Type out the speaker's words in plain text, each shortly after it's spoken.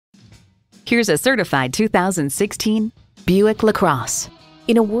Here's a certified 2016 Buick LaCrosse.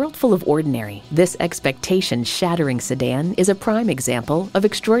 In a world full of ordinary, this expectation-shattering sedan is a prime example of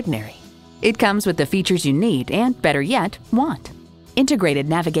extraordinary. It comes with the features you need and, better yet, want. Integrated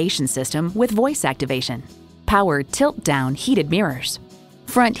navigation system with voice activation. Power tilt-down heated mirrors.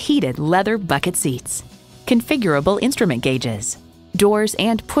 Front heated leather bucket seats. Configurable instrument gauges. Doors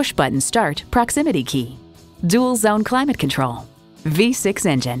and push-button start proximity key. Dual-zone climate control. V6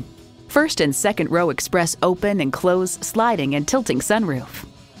 engine. First and second row express open and close sliding and tilting sunroof.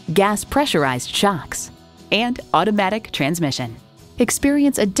 Gas pressurized shocks. And automatic transmission.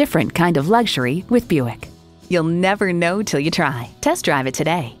 Experience a different kind of luxury with Buick. You'll never know till you try. Test drive it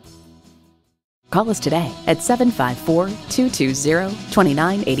today. Call us today at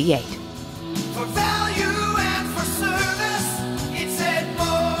 754-220-2988.